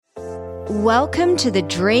Welcome to the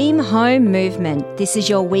Dream Home Movement. This is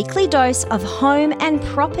your weekly dose of home and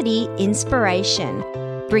property inspiration,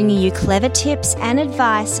 bringing you clever tips and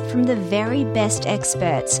advice from the very best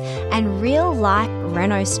experts and real-life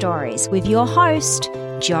reno stories with your host,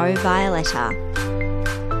 Jo Violetta.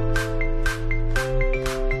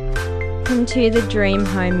 Welcome to the Dream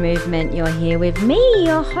Home Movement. You're here with me,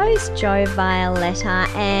 your host, Jo Violetta,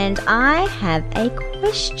 and I have a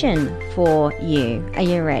question for you. Are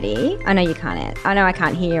you ready? I know you can't. I know I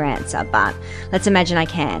can't hear your answer, but let's imagine I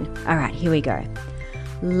can. All right, here we go.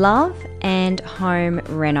 Love and home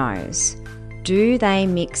renos. Do they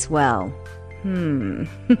mix well?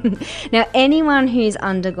 Now, anyone who's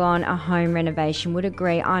undergone a home renovation would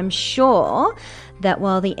agree, I'm sure, that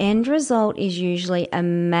while the end result is usually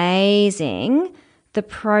amazing, the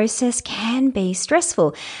process can be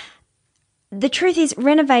stressful. The truth is,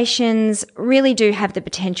 renovations really do have the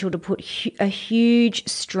potential to put a huge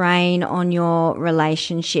strain on your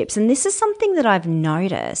relationships. And this is something that I've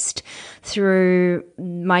noticed through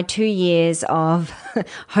my 2 years of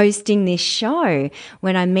hosting this show.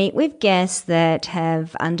 When I meet with guests that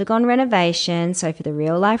have undergone renovation, so for the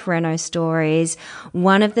real life reno stories,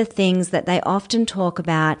 one of the things that they often talk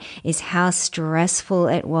about is how stressful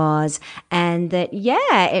it was and that,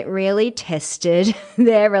 it really tested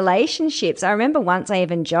their relationships. I remember once I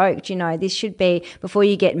even joked, this should be, before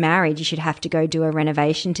you get married, you should have to go do a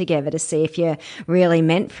renovation together to see if you're really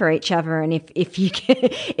meant for each other and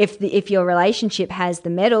if your relationship has the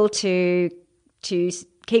mettle to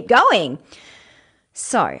keep going.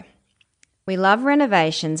 So we love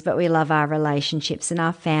renovations, but we love our relationships and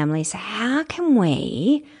our families. So how can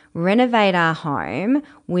we renovate our home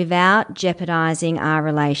without jeopardizing our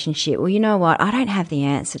relationship? Well, you know what? I don't have the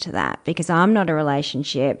answer to that because I'm not a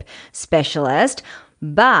relationship specialist,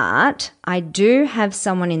 but I do have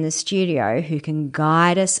someone in the studio who can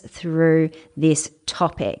guide us through this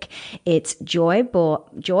topic. It's Joy Ball.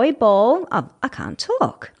 Oh, I can't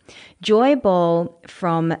talk. Joy Ball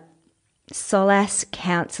from Solace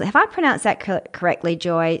Counselling. Have I pronounced that correctly,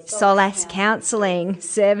 Joy? Solace Counselling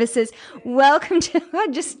Services. Welcome to, I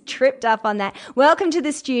just tripped up on that. Welcome to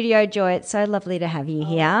the studio, Joy. It's so lovely to have you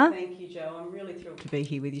here. Thank you, Jo. I'm really thrilled to be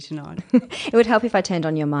here with you tonight. It would help if I turned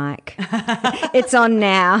on your mic. It's on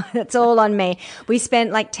now. It's all on me. We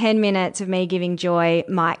spent like 10 minutes of me giving Joy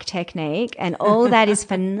mic technique, and all that is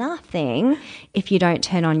for nothing if you don't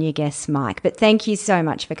turn on your guest's mic. But thank you so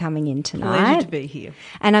much for coming in tonight. Pleasure to be here.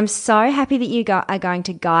 And I'm so happy that you are going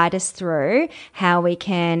to guide us through how we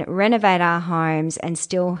can renovate our homes and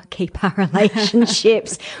still keep our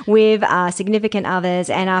relationships with our significant others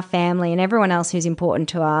and our family and everyone else who's important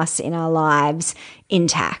to us in our lives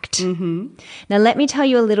intact. Mm-hmm. Now, let me tell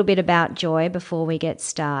you a little bit about Joy before we get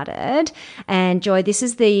started. And Joy, this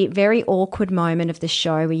is the very awkward moment of the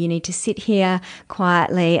show where you need to sit here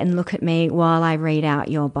quietly and look at me while I read out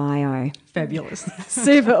your bio. Fabulous.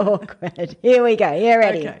 Super awkward. Here we go. You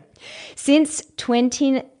ready? Okay. Since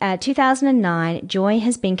 2009, Joy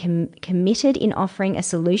has been committed in offering a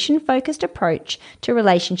solution-focused approach to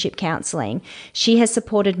relationship counselling. She has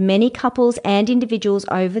supported many couples and individuals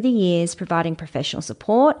over the years, providing professional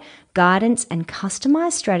support, guidance, and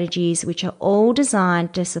customised strategies which are all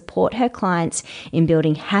designed to support her clients in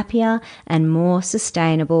building happier and more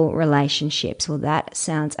sustainable relationships. Well, that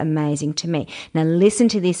sounds amazing to me. Now listen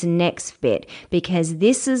to this next bit, because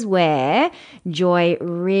this is where Joy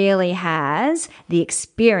really has the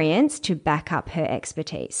experience to back up her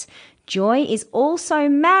expertise. Joy is also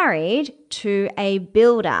married to a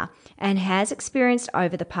builder and has experienced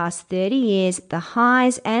over the past 30 years the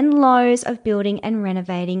highs and lows of building and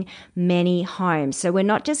renovating many homes. So we're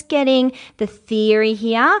not just getting the theory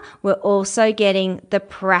here, we're also getting the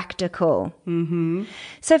practical. Mm-hmm.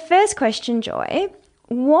 So first question, Joy.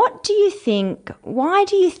 Why do you think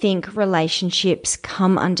relationships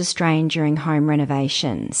come under strain during home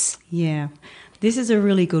renovations? Yeah, this is a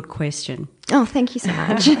really good question. Oh, thank you so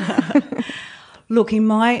much. Look, in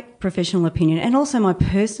my professional opinion and also my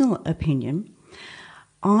personal opinion,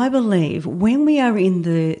 I believe when we are in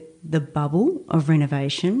the bubble of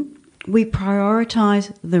renovation, we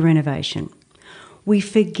prioritise the renovation. We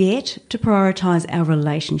forget to prioritise our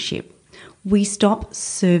relationship. We stop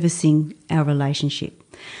servicing our relationship.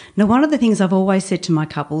 Now, one of the things I've always said to my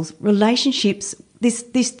couples, relationships,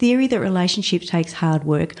 this theory that relationship takes hard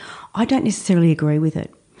work, I don't necessarily agree with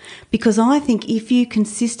it. Because I think if you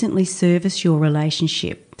consistently service your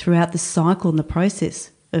relationship throughout the cycle and the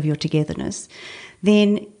process of your togetherness,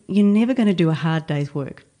 then you're never going to do a hard day's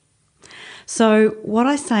work. So what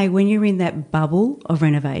I say when you're in that bubble of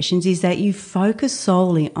renovations is that you focus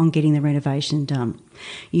solely on getting the renovation done.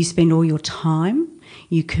 You spend all your time,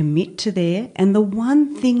 you commit to there, and the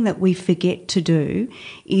one thing that we forget to do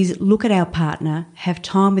is look at our partner, have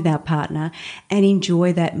time with our partner, and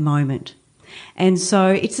enjoy that moment. And so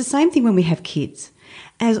it's the same thing when we have kids.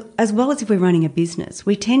 As well as if we're running a business,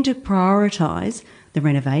 we tend to prioritise the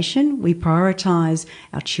renovation, we prioritise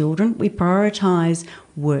our children, we prioritise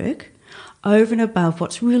work over and above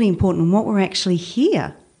what's really important. And what we're actually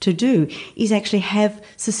here to do is actually have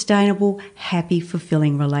sustainable, happy,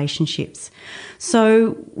 fulfilling relationships.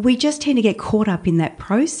 So we just tend to get caught up in that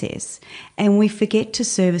process and we forget to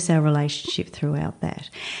service our relationship throughout that.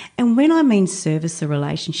 And when I mean service the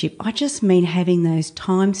relationship, I just mean having those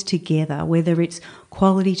times together, whether it's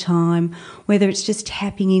quality time, whether it's just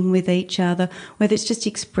tapping in with each other, whether it's just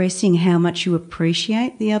expressing how much you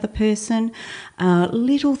appreciate the other person,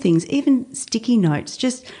 little things, even sticky notes,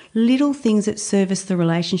 just little things that service the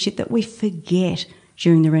relationship that we forget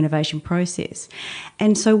during the renovation process.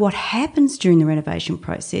 And so what happens during the renovation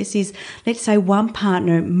process is, let's say one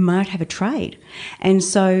partner might have a trade. And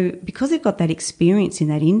so because they've got that experience in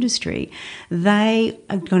that industry, they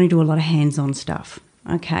are going to do a lot of hands-on stuff.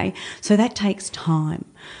 Okay, so that takes time.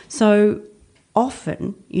 So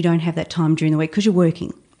often you don't have that time during the week because you're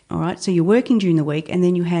working, all right? So you're working during the week and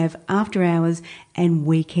then you have after hours and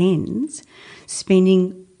weekends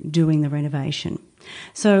spending doing the renovation.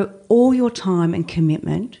 So all your time and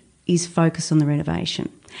commitment is focused on the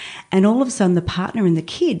renovation. And all of a sudden the partner and the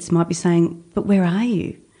kids might be saying, but where are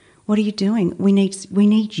you? What are you doing? We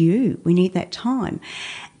need you. We need that time.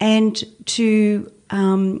 And to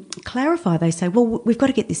clarify, they say, well, we've got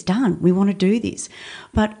to get this done. We want to do this.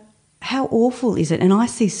 But how awful is it? And I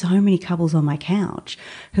see so many couples on my couch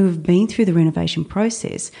who have been through the renovation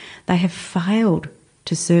process. They have failed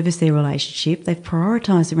to service their relationship. They've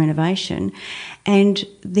prioritised the renovation and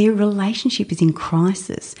their relationship is in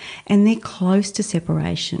crisis and they're close to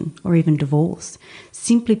separation or even divorce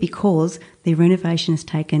simply because their renovation has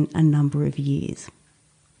taken a number of years.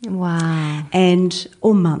 Wow.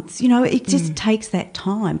 Or months. You know, it just takes that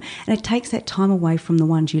time. And it takes that time away from the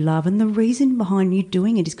ones you love. And the reason behind you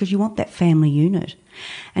doing it is because you want that family unit.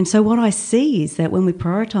 And so what I see is that when we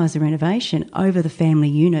prioritise the renovation over the family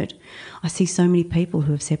unit, I see so many people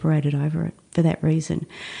who have separated over it for that reason.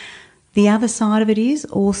 The other side of it is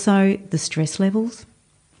also the stress levels,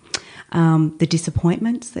 the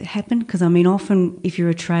disappointments that happen. Because, I mean, often if you're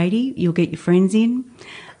a tradie, you'll get your friends in.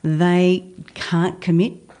 They can't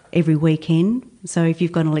commit every weekend. So if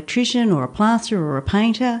you've got an electrician or a plasterer or a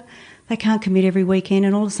painter, they can't commit every weekend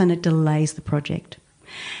and all of a sudden it delays the project.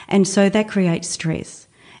 And so that creates stress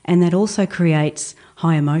and that also creates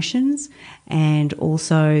high emotions and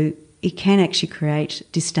also it can actually create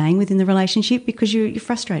disdain within the relationship because you're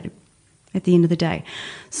frustrated at the end of the day.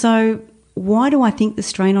 So why do I think the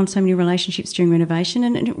strain on so many relationships during renovation,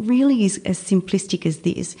 and it really is as simplistic as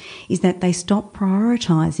this, is that they stop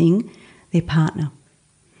prioritising their partner,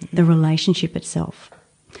 the relationship itself.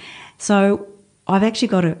 So I've actually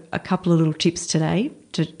got a couple of little tips today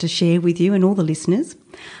to share with you and all the listeners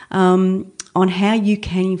on how you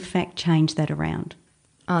can in fact change that around.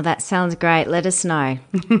 Oh, that sounds great. Let us know.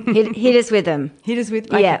 Hit us with them. Hit us with,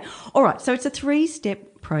 okay. Yeah. All right, so it's a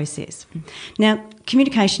 3-step process. Now,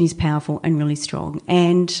 communication is powerful and really strong,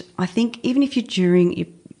 and I think even if you're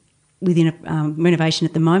within a renovation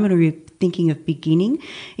at the moment or you're thinking of beginning,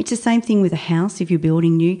 it's the same thing with a house. If you're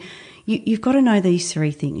building new, you've got to know these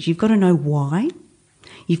 3 things. You've got to know why,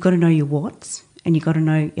 you've got to know your whats, and you've got to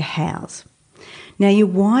know your hows. Now, your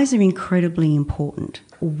whys are incredibly important.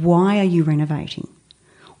 Why are you renovating?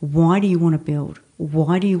 Why do you want to build?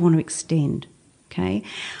 Why do you want to extend? Okay.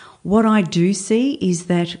 What I do see is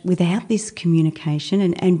that without this communication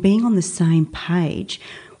and being on the same page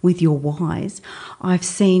with your whys, I've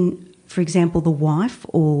seen, for example, the wife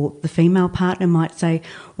or the female partner might say,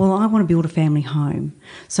 well, I want to build a family home,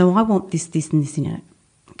 so I want this, this and this in it.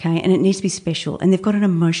 Okay, and it needs to be special, and they've got an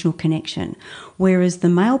emotional connection. Whereas the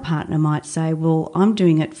male partner might say, well, I'm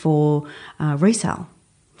doing it for resale.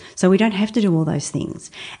 So we don't have to do all those things.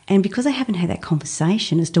 And because they haven't had that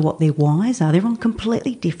conversation as to what their whys are, they're on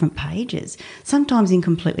completely different pages, sometimes in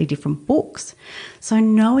completely different books. So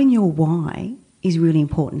knowing your why is really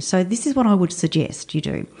important. So this is what I would suggest you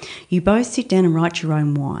do. You both sit down and write your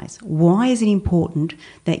own whys. Why is it important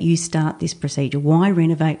that you start this procedure? Why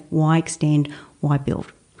renovate? Why extend? Why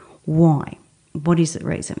build? Why? What is the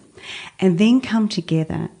reason? And then come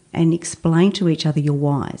together and explain to each other your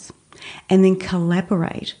whys. And then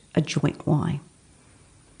collaborate a joint why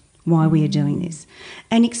we are doing this.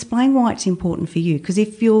 And explain why it's important for you. Because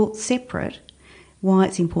if you're separate, why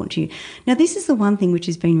it's important to you. Now, this is the one thing which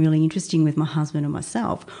has been really interesting with my husband and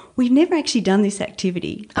myself. We've never actually done this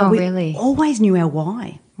activity. But really? Always knew our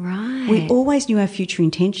why. Right. We always knew our future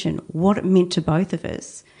intention, what it meant to both of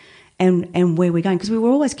us, and where we're going, because we were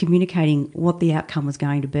always communicating what the outcome was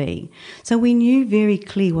going to be. So we knew very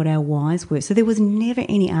clear what our whys were. So there was never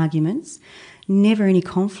any arguments, never any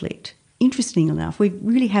conflict. Interesting enough, we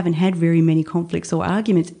really haven't had very many conflicts or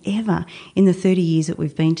arguments ever in the 30 years that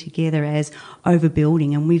we've been together as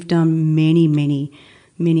overbuilding, and we've done many, many,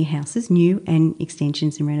 many houses, new and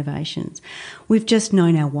extensions and renovations. We've just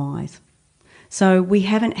known our whys. So we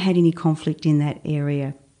haven't had any conflict in that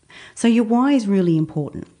area. So your why is really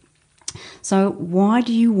important. So why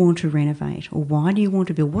do you want to renovate, or why do you want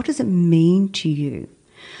to build? What does it mean to you?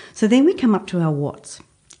 So then we come up to our whats.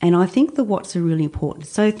 And I think the whats are really important.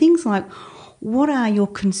 So things like, what are your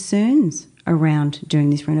concerns around doing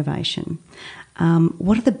this renovation?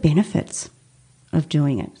 What are the benefits of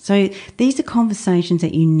doing it? So these are conversations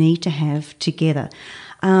that you need to have together.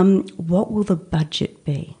 What will the budget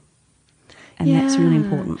be? And that's really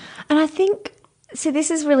important. And I think, so this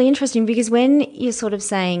is really interesting, because when you're sort of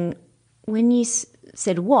saying, when you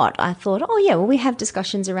said what, I thought, oh yeah, well, we have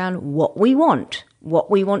discussions around what we want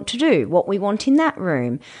to do, what we want in that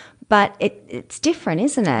room. But it's different,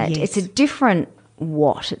 isn't it? Yes. It's a different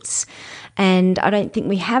what. And I don't think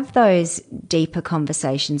we have those deeper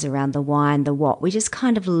conversations around the why and the what. We just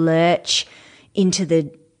kind of lurch into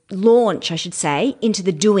the launch, I should say, into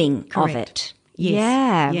the doing Correct. of it.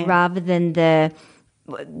 Yes. Yeah, rather than the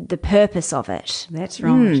purpose of it. That's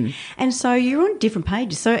right. And so you're on different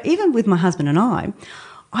pages. So even with my husband and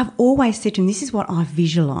I've always said to him, this is what I've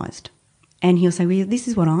visualised. And he'll say, well, this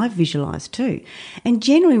is what I've visualised too. And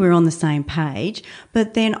generally we're on the same page,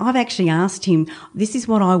 but then I've actually asked him, this is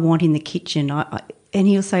what I want in the kitchen. And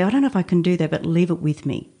he'll say, I don't know if I can do that, but leave it with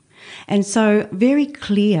me. And so very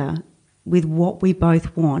clear with what we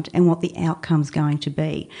both want and what the outcome's going to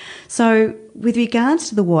be. So with regards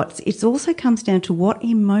to the whats, it also comes down to what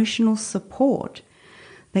emotional support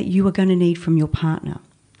that you are going to need from your partner.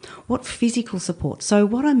 What physical support? So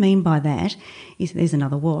what I mean by that is, there's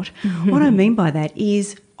another what. What I mean by that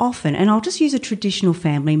is often, and I'll just use a traditional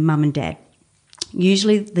family, mum and dad.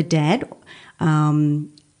 Usually the dad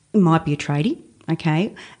might be a tradie,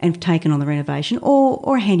 okay, and taken on the renovation,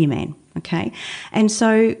 or a handyman, okay. And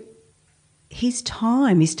so his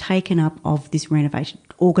time is taken up of this renovation,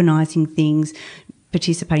 organising things,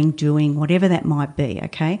 participating, doing whatever that might be,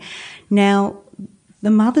 okay. Now,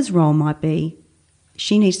 the mother's role might be,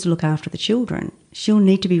 she needs to look after the children. She'll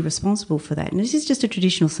need to be responsible for that. And this is just a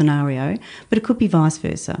traditional scenario, but it could be vice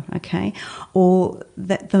versa, okay? Or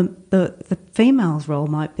that the female's role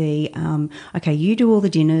might be, okay, you do all the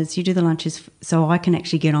dinners, you do the lunches, so I can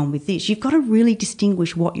actually get on with this. You've got to really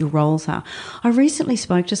distinguish what your roles are. I recently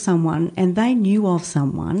spoke to someone, and they knew of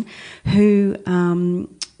someone who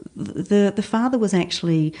the father was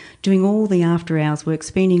actually doing all the after hours work,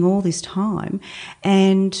 spending all this time,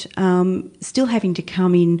 and still having to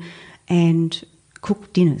come in and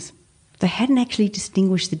cook dinners. They hadn't actually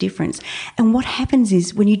distinguished the difference. And what happens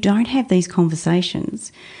is, when you don't have these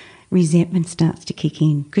conversations, resentment starts to kick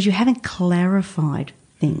in because you haven't clarified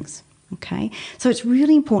things. Okay, so it's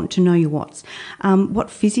really important to know your whats,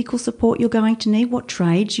 what physical support you're going to need, what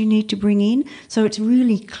trades you need to bring in. So it's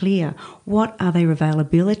really clear, what are their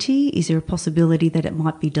availability? Is there a possibility that it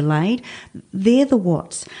might be delayed? They're the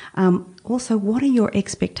whats. Also, what are your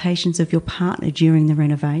expectations of your partner during the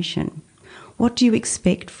renovation? What do you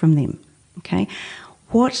expect from them? Okay,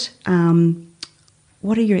 what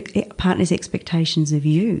are your partner's expectations of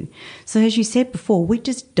you? So as you said before, we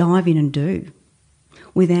just dive in and do,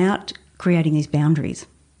 without creating these boundaries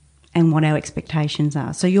and what our expectations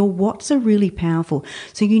are. So your whats are really powerful.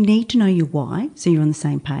 So you need to know your why, so you're on the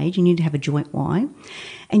same page. You need to have a joint why.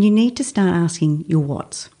 And you need to start asking your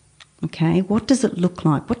whats. Okay, what does it look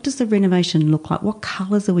like? What does the renovation look like? What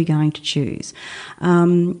colours are we going to choose?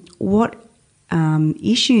 What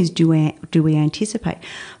issues do we anticipate?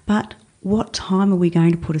 But what time are we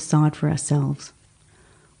going to put aside for ourselves?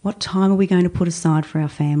 What time are we going to put aside for our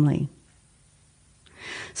family?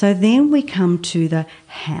 So then we come to the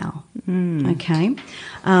how, okay?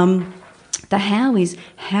 The how is,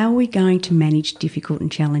 how are we going to manage difficult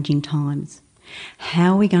and challenging times?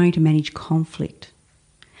 How are we going to manage conflict?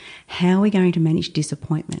 How are we going to manage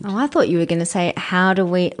disappointment? Oh, I thought you were going to say, how do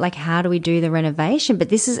we do the renovation? But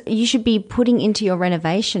this is, you should be putting into your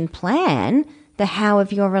renovation plan the how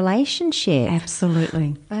of your relationship.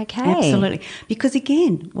 Absolutely. Okay. Absolutely. Because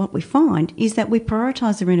again, what we find is that we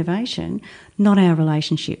prioritise the renovation, not our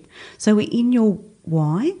relationship. So we're in your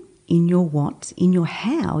why, in your what's, in your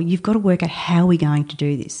how, you've got to work out how we're going to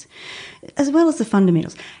do this, as well as the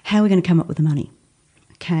fundamentals. How are we going to come up with the money?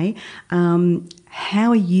 Okay. How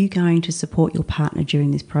are you going to support your partner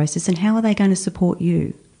during this process, and how are they going to support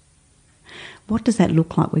you? What does that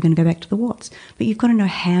look like? We're going to go back to the what's. But you've got to know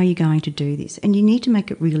how you're going to do this. And you need to make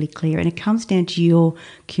it really clear. And it comes down to your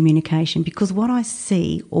communication. Because what I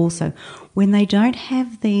see also, when they don't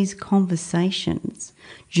have these conversations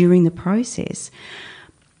during the process,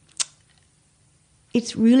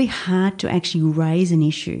 it's really hard to actually raise an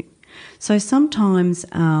issue. So sometimes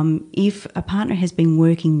if a partner has been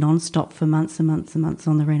working non-stop for months and months and months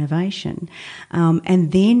on the renovation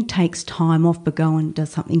and then takes time off but go and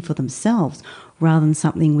does something for themselves rather than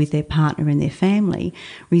something with their partner and their family,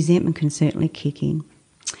 resentment can certainly kick in.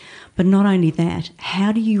 But not only that,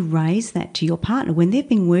 how do you raise that to your partner when they've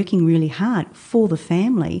been working really hard for the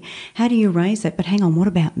family? How do you raise that? But hang on, what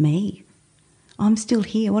about me? I'm still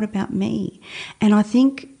here. What about me? And I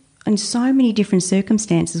think in so many different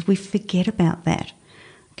circumstances, we forget about that.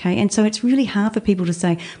 Okay, and so it's really hard for people to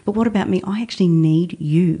say, but what about me? I actually need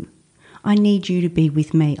you. I need you to be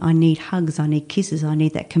with me. I need hugs. I need kisses. I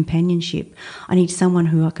need that companionship. I need someone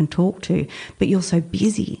who I can talk to. But you're so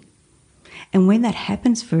busy. And when that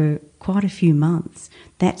happens for quite a few months,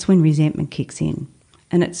 that's when resentment kicks in.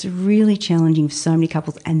 And it's really challenging for so many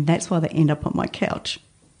couples, and that's why they end up on my couch,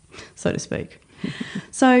 so to speak.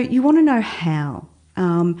 So you want to know how.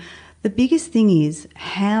 The biggest thing is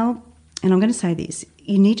how, and I'm going to say this,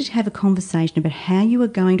 you need to have a conversation about how you are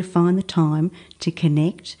going to find the time to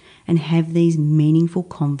connect and have these meaningful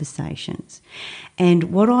conversations. And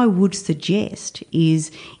what I would suggest is,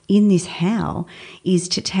 in this how, is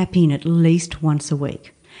to tap in at least once a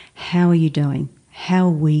week. How are you doing? How are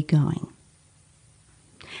we going?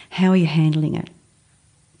 How are you handling it?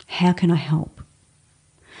 How can I help?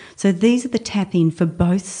 So these are the tap in for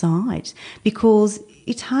both sides, because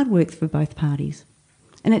it's hard work for both parties.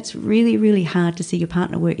 And it's really, really hard to see your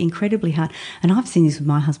partner work incredibly hard. And I've seen this with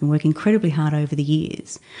my husband, work incredibly hard over the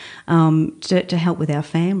years to help with our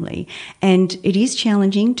family. And it is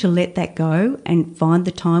challenging to let that go and find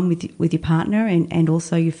the time with your partner and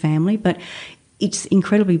also your family. But it's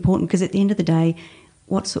incredibly important, because at the end of the day,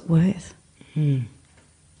 what's it worth?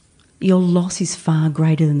 Your loss is far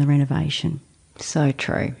greater than the renovation. So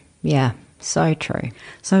true. Yeah, so true.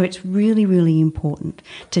 So it's really, really important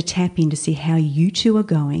to tap in to see how you two are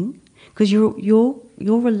going, because your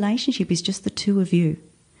relationship is just the two of you.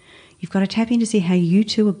 You've got to tap in to see how you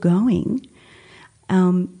two are going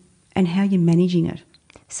and how you're managing it.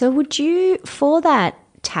 So would you, for that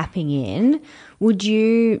tapping in, would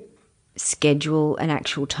you schedule an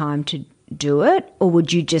actual time to do it, or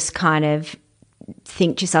would you just kind of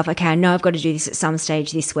think to yourself, okay, I know I've got to do this at some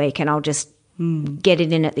stage this week and I'll just get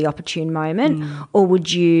it in at the opportune moment? Or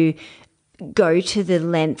would you go to the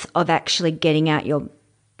length of actually getting out your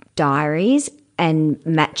diaries and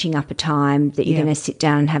matching up a time that you're going to sit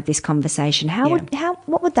down and have this conversation?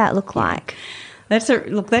 What would that look like? That's a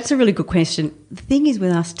really good question. The thing is,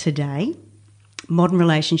 with us today, modern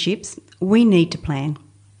relationships, we need to plan.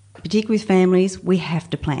 Particularly with families, we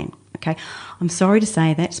have to plan. Okay, I'm sorry to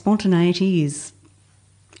say that spontaneity is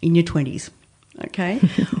in your 20s. Okay.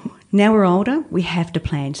 Now we're older, we have to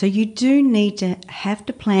plan. So you do need to have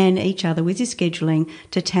to plan each other with your scheduling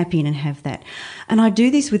to tap in and have that. And I do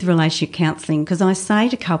this with relationship counselling, because I say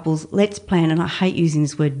to couples, let's plan, and I hate using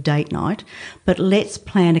this word date night, but let's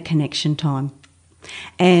plan a connection time.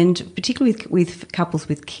 And particularly with couples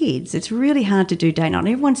with kids, it's really hard to do date night.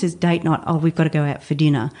 Everyone says date night, oh, we've got to go out for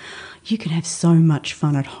dinner. You can have so much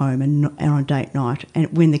fun at home and on date night,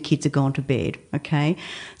 and when the kids are gone to bed, okay?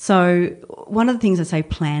 So one of the things I say,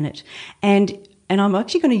 plan it. And I'm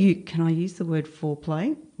actually going to use, can I use the word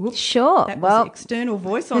foreplay? Whoops. Sure. That was external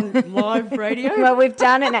voice on live radio. Well, we've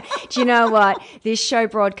done it now. Do you know what? This show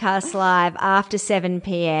broadcasts live after 7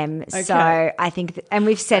 p.m. Okay. So I think, and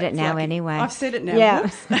we've said it now anyway. I've said it now. Yeah.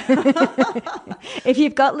 If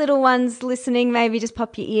you've got little ones listening, maybe just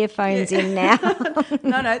pop your earphones in now.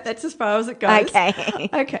 No, that's as far as it goes.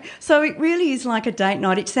 Okay. So it really is like a date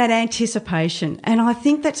night. It's that anticipation. And I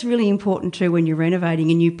think that's really important too when you're renovating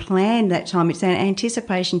and you plan that time. It's that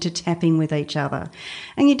anticipation to tapping with each other.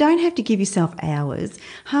 And you don't have to give yourself hours.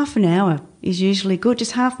 Half an hour is usually good.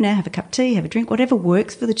 Just half an hour, have a cup of tea, have a drink, whatever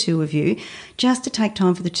works for the two of you, just to take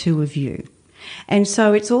time for the two of you. And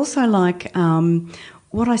so it's also like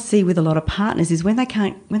what I see with a lot of partners is when they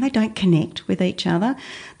don't connect with each other,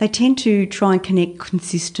 they tend to try and connect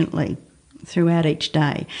consistently. throughout each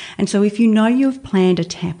day. And so if you know you've planned a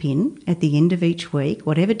tap in at the end of each week,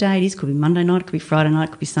 whatever day it is, could be Monday night, could be Friday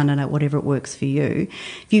night, could be Sunday night, whatever it works for you.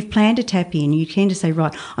 If you've planned a tap in, you tend to say,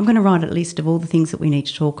 right, I'm going to write a list of all the things that we need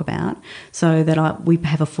to talk about so that we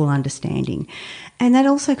have a full understanding. And that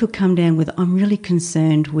also could come down with, I'm really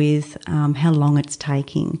concerned with how long it's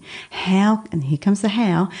taking. How, and here comes the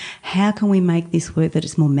how can we make this work that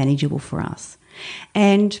it's more manageable for us?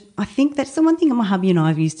 And I think that's the one thing that my hubby and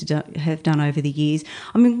I have done over the years.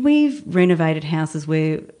 I mean, we've renovated houses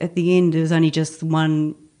where at the end there's only just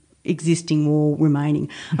one existing wall remaining.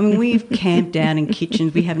 I mean, we've camped out in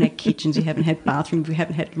kitchens. We haven't had kitchens. We haven't had bathrooms. We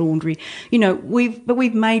haven't had laundry. You know,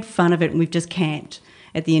 we've made fun of it and we've just camped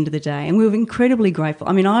at the end of the day. And we were incredibly grateful.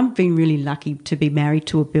 I mean, I've been really lucky to be married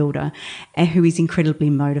to a builder who is incredibly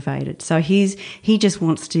motivated. So he just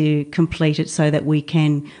wants to complete it so that we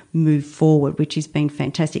can move forward, which has been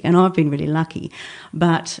fantastic. And I've been really lucky.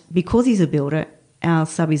 But because he's a builder, our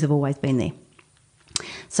subbies have always been there.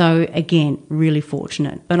 So again, really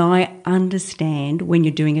fortunate. But I understand when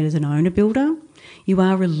you're doing it as an owner builder, you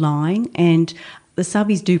are relying, and the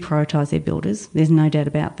subbies do prioritise their builders, there's no doubt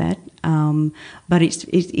about that, but it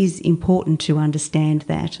is important to understand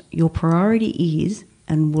that your priority is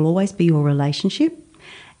and will always be your relationship,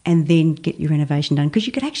 and then get your renovation done, because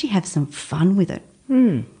you could actually have some fun with it.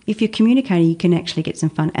 If you're communicating, you can actually get some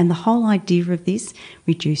fun, and the whole idea of this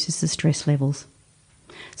reduces the stress levels.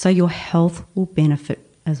 So your health will benefit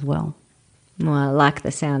as well. Well, I like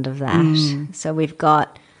the sound of that. So we've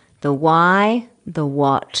got the why, the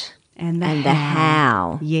what, and the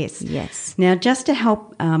how. Yes. Now, just to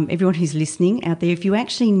help everyone who's listening out there, if you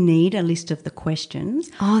actually need a list of the questions.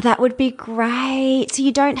 Oh, that would be great. So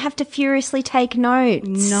you don't have to furiously take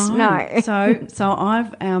notes. No. So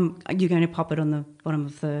I've you're going to pop it on the bottom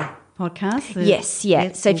of the podcast?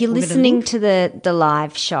 Yes. So if you're listening to the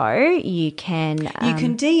live show, you can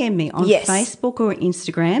DM me on Facebook or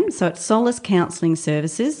Instagram. So it's Solace Counselling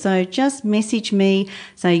Services. So just message me.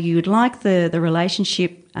 Say you would like the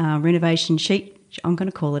relationship renovation sheet. I'm going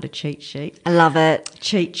to call it a cheat sheet. I love it.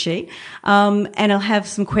 Cheat sheet. And I'll have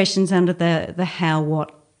some questions under the how,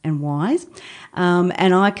 what and whys.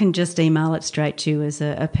 And I can just email it straight to you as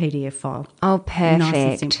a PDF file. Oh, perfect.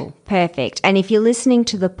 Nice and simple. Perfect. And if you're listening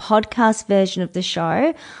to the podcast version of the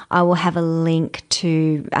show, I will have a link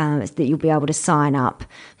to that you'll be able to sign up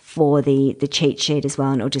for the cheat sheet as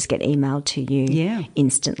well, and it'll just get emailed to you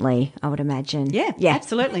instantly, I would imagine. Yeah.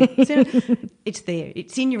 Absolutely. It's there.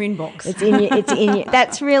 It's in your inbox. It's in your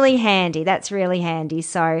That's really handy.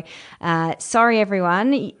 So sorry,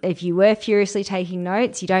 everyone, if you were furiously taking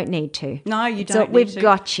notes, you don't need to. No, you don't. We've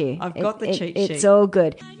got you. I've got the cheat sheet. It's all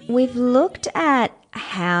good. We've looked at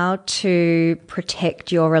how to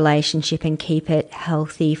protect your relationship and keep it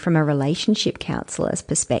healthy from a relationship counsellor's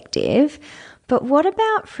perspective. But what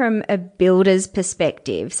about from a builder's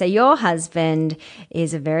perspective? So your husband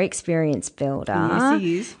is a very experienced builder. Yes,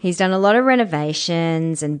 he is. He's done a lot of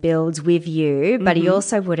renovations and builds with you, but he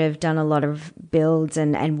also would have done a lot of builds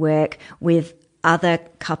and work with other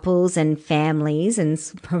couples and families,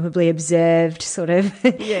 and probably observed sort of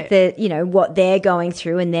what they're going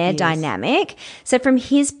through and their dynamic. So from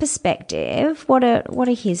his perspective, what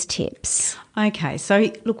are his tips? Okay,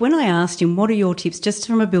 so look, when I asked him what are your tips, just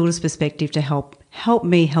from a builder's perspective, to help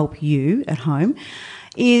me help you at home,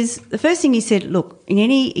 is the first thing he said, look, in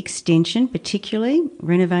any extension, particularly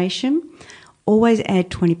renovation, always add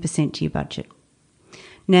 20% to your budget.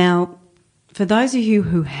 Now, for those of you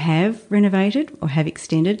who have renovated or have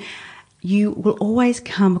extended, you will always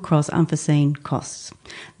come across unforeseen costs.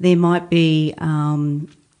 There might be,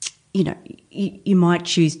 you might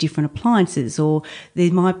choose different appliances, or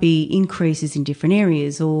there might be increases in different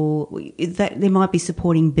areas, or that there might be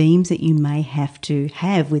supporting beams that you may have to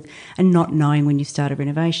have with, and not knowing when you start a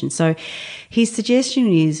renovation. So his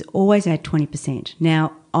suggestion is always add 20%.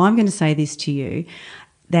 Now, I'm going to say this to you,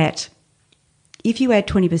 that if you add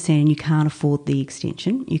 20% and you can't afford the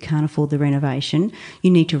extension, you can't afford the renovation, you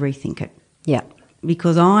need to rethink it. Yeah.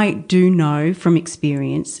 Because I do know from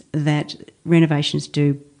experience that renovations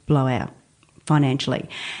do blow out financially,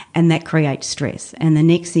 and that creates stress. And the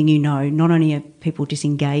next thing you know, not only are people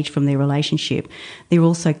disengaged from their relationship, they're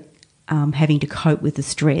also having to cope with the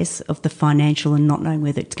stress of the financial and not knowing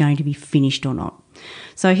whether it's going to be finished or not.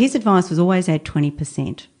 So his advice was always add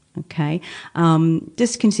 20%, okay?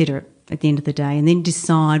 Just consider it at the end of the day, and then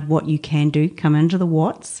decide what you can do, come under the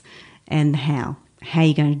what's and how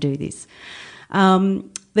you're going to do this. The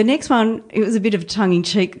next one, it was a bit of a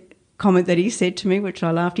tongue-in-cheek comment that he said to me, which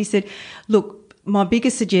I laughed. He said, look, my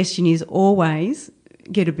biggest suggestion is always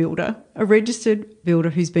get a builder, a registered builder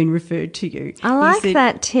who's been referred to you. I like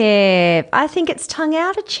that tip. I think it's tongue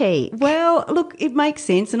out a cheek. Well, look, it makes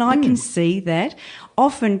sense, and I can see that.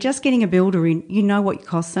 Often just getting a builder in, you know what your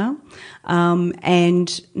costs are,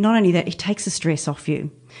 and not only that, it takes the stress off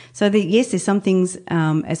you. So, yes, there's some things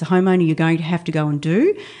as a homeowner you're going to have to go and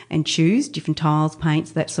do and choose different tiles,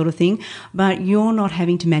 paints, that sort of thing, but you're not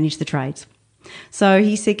having to manage the trades. So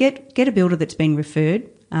he said get a builder that's been referred.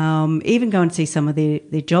 Even go and see some of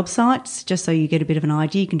their job sites just so you get a bit of an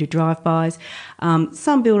idea. You can do drive-bys.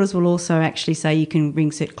 Some builders will also actually say you can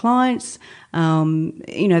ring set clients.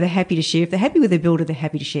 They're happy to share. If they're happy with their builder, they're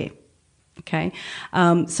happy to share. Okay,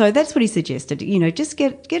 so that's what he suggested. Just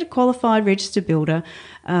get a qualified registered builder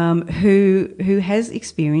who has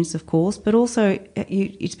experience, of course, but also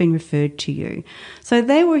it's been referred to you. So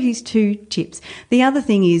they were his 2 tips. The other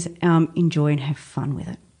thing is enjoy and have fun with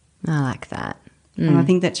it. I like that. And I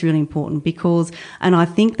think that's really important and I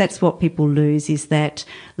think that's what people lose is that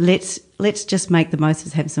let's just make the most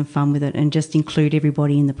of it, have some fun with it and just include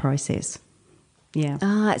everybody in the process.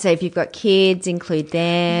 Yeah. So if you've got kids, include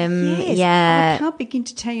them. Yes. Yeah. I can't begin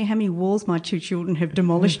to tell you how many walls my 2 children have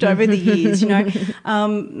demolished over the years.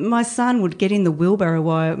 My son would get in the wheelbarrow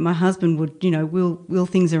while my husband would, wheel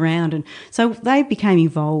things around. And so they became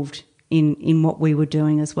involved in what we were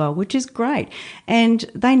doing as well, which is great. And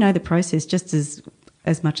they know the process just as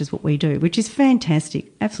much as what we do, which is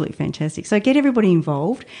fantastic, absolutely fantastic. So get everybody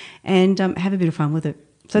involved and have a bit of fun with it.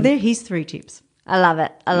 So they're his 3 tips. I love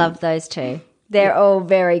it. I love those 2. They're all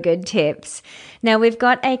very good tips. Now, we've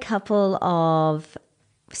got a couple of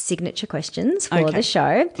signature questions for the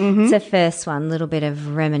show. Mm-hmm. So first one, a little bit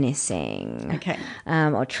of reminiscing. Okay.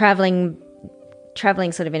 Or travelling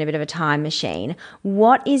sort of in a bit of a time machine.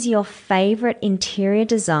 What is your favourite interior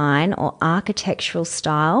design or architectural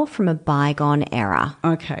style from a bygone era?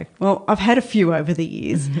 Okay. Well, I've had a few over the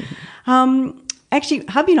years. Actually,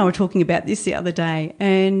 hubby and I were talking about this the other day,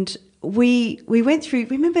 and we went through,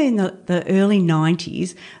 remember in the early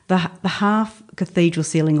 90s, the half cathedral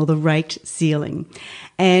ceiling or the raked ceiling,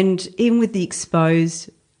 and even with the exposed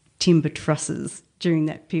timber trusses during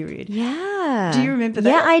that period. Yeah. Do you remember that?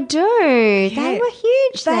 Yeah, I do. Yeah. They were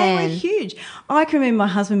huge then. They were huge. I can remember my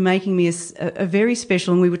husband making me a very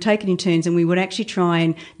special, and we would take it in turns, and we would actually try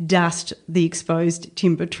and dust the exposed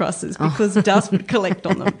timber trusses because dust would collect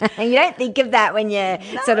on them. And you don't think of that when you're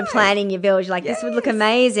sort of planning your build. You're like, this would look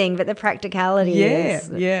amazing, but the practicality is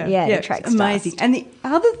it attracts amazing. dust. And the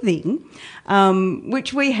other thing,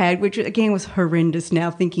 which we had, which again was horrendous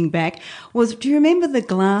now thinking back, was, do you remember the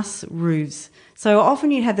glass roofs? So often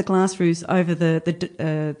you'd have the glass roofs over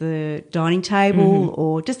the dining table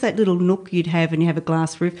or just that little nook you'd have, and you have a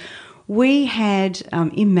glass roof. We had,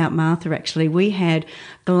 in Mount Martha actually, we had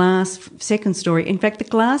glass second story. In fact, the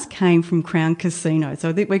glass came from Crown Casino.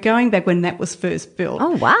 So we're going back when that was first built.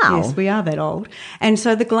 Oh, wow. Yes, we are that old. And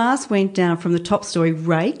so the glass went down from the top story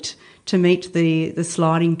raked to meet the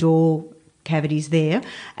sliding door cavities there.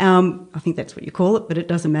 I think that's what you call it, but it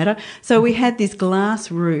doesn't matter. So we had this glass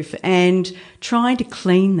roof, and trying to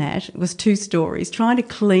clean that, it was 2 stories, trying to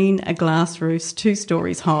clean a glass roof 2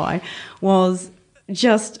 stories high was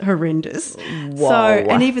just horrendous. Whoa. So,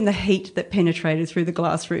 and even the heat that penetrated through the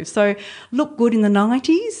glass roof. So looked good in the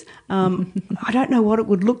 90s. I don't know what it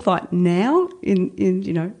would look like now in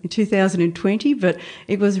 2020, but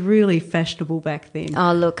it was really fashionable back then.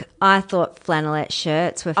 Oh, look, I thought flannelette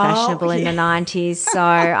shirts were fashionable in the 90s, so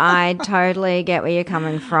I totally get where you're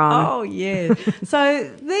coming from. Oh, yeah. So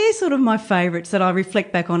they're sort of my favourites that I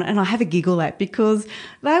reflect back on and I have a giggle at because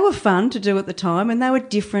they were fun to do at the time and they were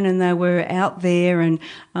different and they were out there. And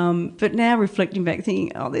but now reflecting back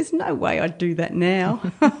thinking, oh, there's no way I'd do that now.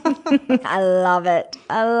 I love it.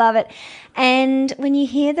 I love it. And when you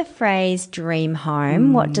hear the phrase dream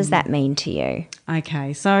home, what does that mean to you?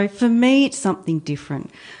 Okay, so for me it's something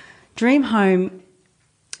different. Dream home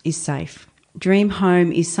is safe. Dream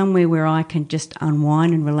home is somewhere where I can just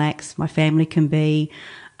unwind and relax. My family can be.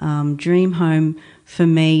 Dream home for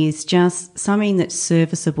me is just something that's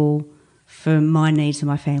serviceable for my needs and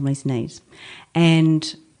my family's needs.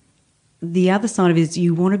 And the other side of it is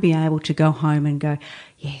you want to be able to go home and go,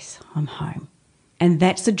 yes, I'm home. And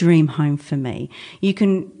that's a dream home for me. You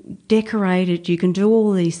can decorate it, you can do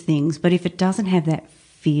all these things, but if it doesn't have that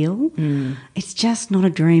feel, it's just not a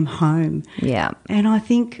dream home. Yeah. And I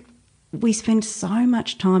think we spend so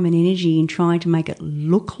much time and energy in trying to make it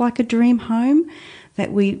look like a dream home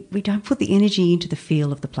that we don't put the energy into the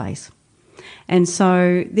feel of the place. And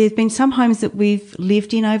so there's been some homes that we've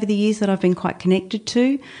lived in over the years that I've been quite connected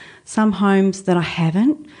to, some homes that I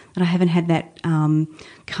haven't had that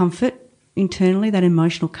comfort internally, that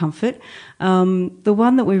emotional comfort. The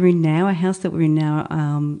one that we're in now, our house that we're in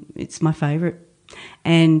now, it's my favourite.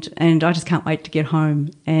 And I just can't wait to get home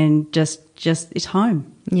and just it's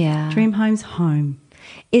home. Yeah. Dream home's home.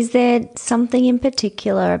 Is there something in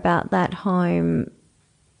particular about that home?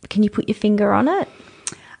 Can you put your finger on it?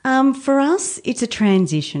 For us, it's a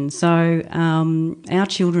transition. So our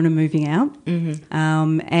children are moving out,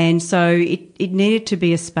 and so it needed to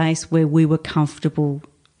be a space where we were comfortable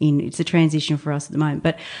in. It's a transition for us at the moment.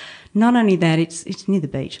 But not only that, it's near the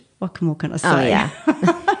beach. What more can I say? Oh, yeah.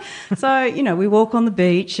 So, we walk on the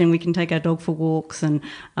beach and we can take our dog for walks and,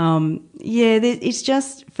 it's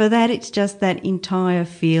just, for that, it's just that entire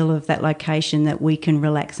feel of that location that we can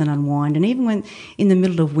relax and unwind. And even when in the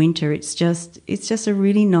middle of winter, it's just a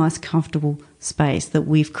really nice, comfortable space that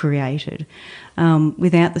we've created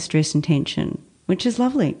without the stress and tension, which is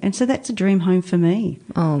lovely. And so that's a dream home for me.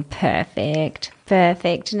 Oh, perfect.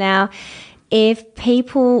 Perfect. Now, if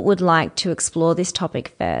people would like to explore this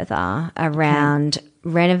topic further around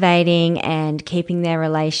renovating and keeping their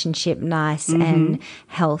relationship nice and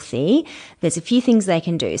healthy, there's a few things they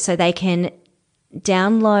can do. So they can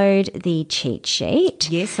download the cheat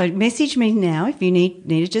sheet. Yes, so message me now if you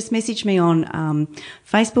need it. Just message me on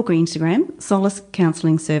Facebook or Instagram, Solace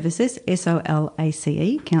Counselling Services,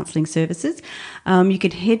 SOLACE, Counselling Services. You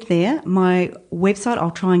could head there. My website,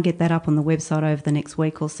 I'll try and get that up on the website over the next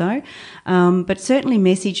week or so. But certainly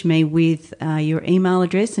message me with your email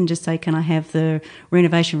address and just say, can I have the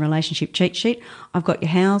renovation relationship cheat sheet? I've got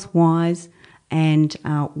your hows, whys and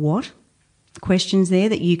what questions there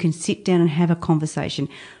that you can sit down and have a conversation.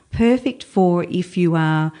 Perfect for if you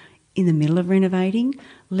are in the middle of renovating.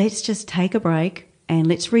 Let's just take a break and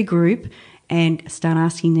let's regroup and start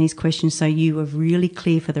asking these questions so you are really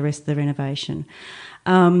clear for the rest of the renovation.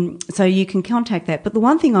 So you can contact that. But the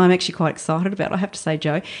one thing I'm actually quite excited about, I have to say,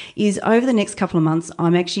 Jo, is over the next couple of months,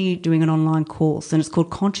 I'm actually doing an online course and it's called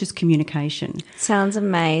Conscious Communication. Sounds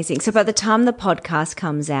amazing. So by the time the podcast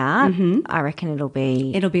comes out, I reckon it'll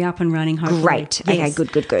be up and running, hopefully. Great. Yes.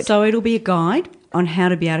 Okay, good. So it'll be a guide on how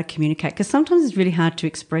to be able to communicate, because sometimes it's really hard to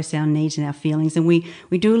express our needs and our feelings, and we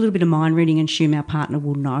do a little bit of mind reading and assume our partner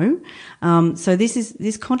will know. So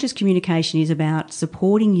this conscious communication is about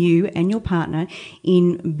supporting you and your partner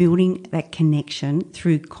in building that connection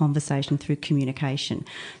through conversation, through communication.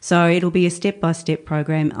 So it'll be a step-by-step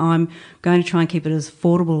program. I'm going to try and keep it as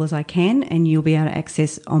affordable as I can, and you'll be able to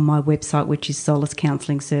access on my website, which is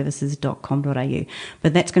solacecounsellingservices.com.au.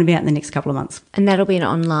 But that's going to be out in the next couple of months. And that'll be an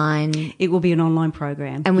online... It will be an online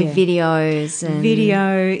program. And with videos and...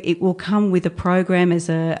 Video. It will come with a program as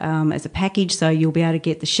a package, so you'll be able to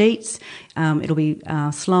get the sheets. It'll be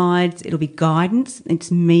slides. It'll be guidance. It's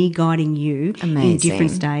me guiding you in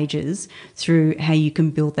different stages through how you can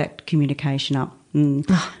build that communication up.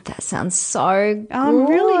 Oh, that sounds so good. I'm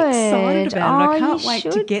really excited about it. I can't wait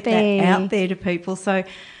to get be. that out there to people. So,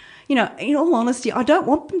 in all honesty, I don't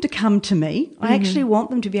want them to come to me. I actually want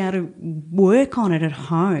them to be able to work on it at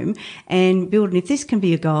home and build. And if this can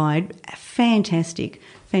be a guide, fantastic.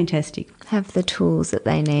 Have the tools that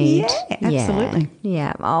they need. Yeah, absolutely.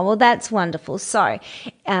 Yeah. Oh, well, that's wonderful. So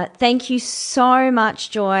thank you so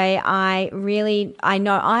much, Joy. I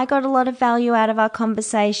know I got a lot of value out of our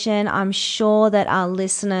conversation. I'm sure that our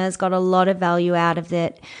listeners got a lot of value out of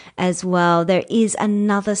it as well. There is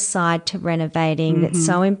another side to renovating that's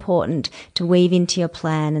so important to weave into your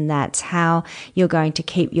plan, and that's how you're going to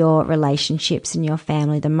keep your relationships and your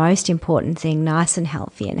family, the most important thing, nice and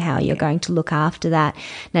healthy, and how you're going to look after that.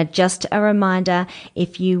 Now, just a reminder,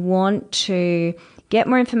 if you want to get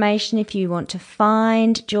more information, if you want to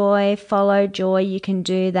find Joy, follow Joy, you can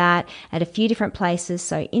do that at a few different places.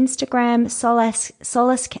 So Instagram, Solace.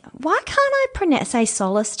 Why can't I say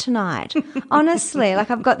Solace tonight? Honestly,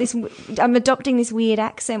 I'm adopting this weird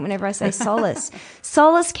accent whenever I say Solace.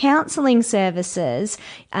 Solace Counselling Services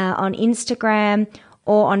on Instagram,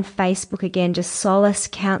 or on Facebook, again, just Solace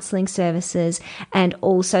Counselling Services. And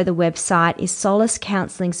also the website is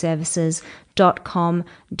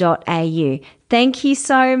solacecounsellingservices.com.au. Thank you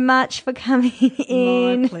so much for coming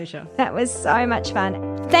in. My pleasure. That was so much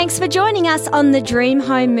fun. Thanks for joining us on the Dream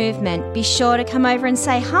Home Movement. Be sure to come over and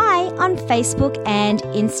say hi on Facebook and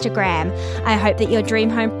Instagram. I hope that your dream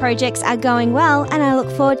home projects are going well, and I look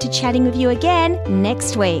forward to chatting with you again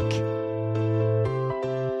next week.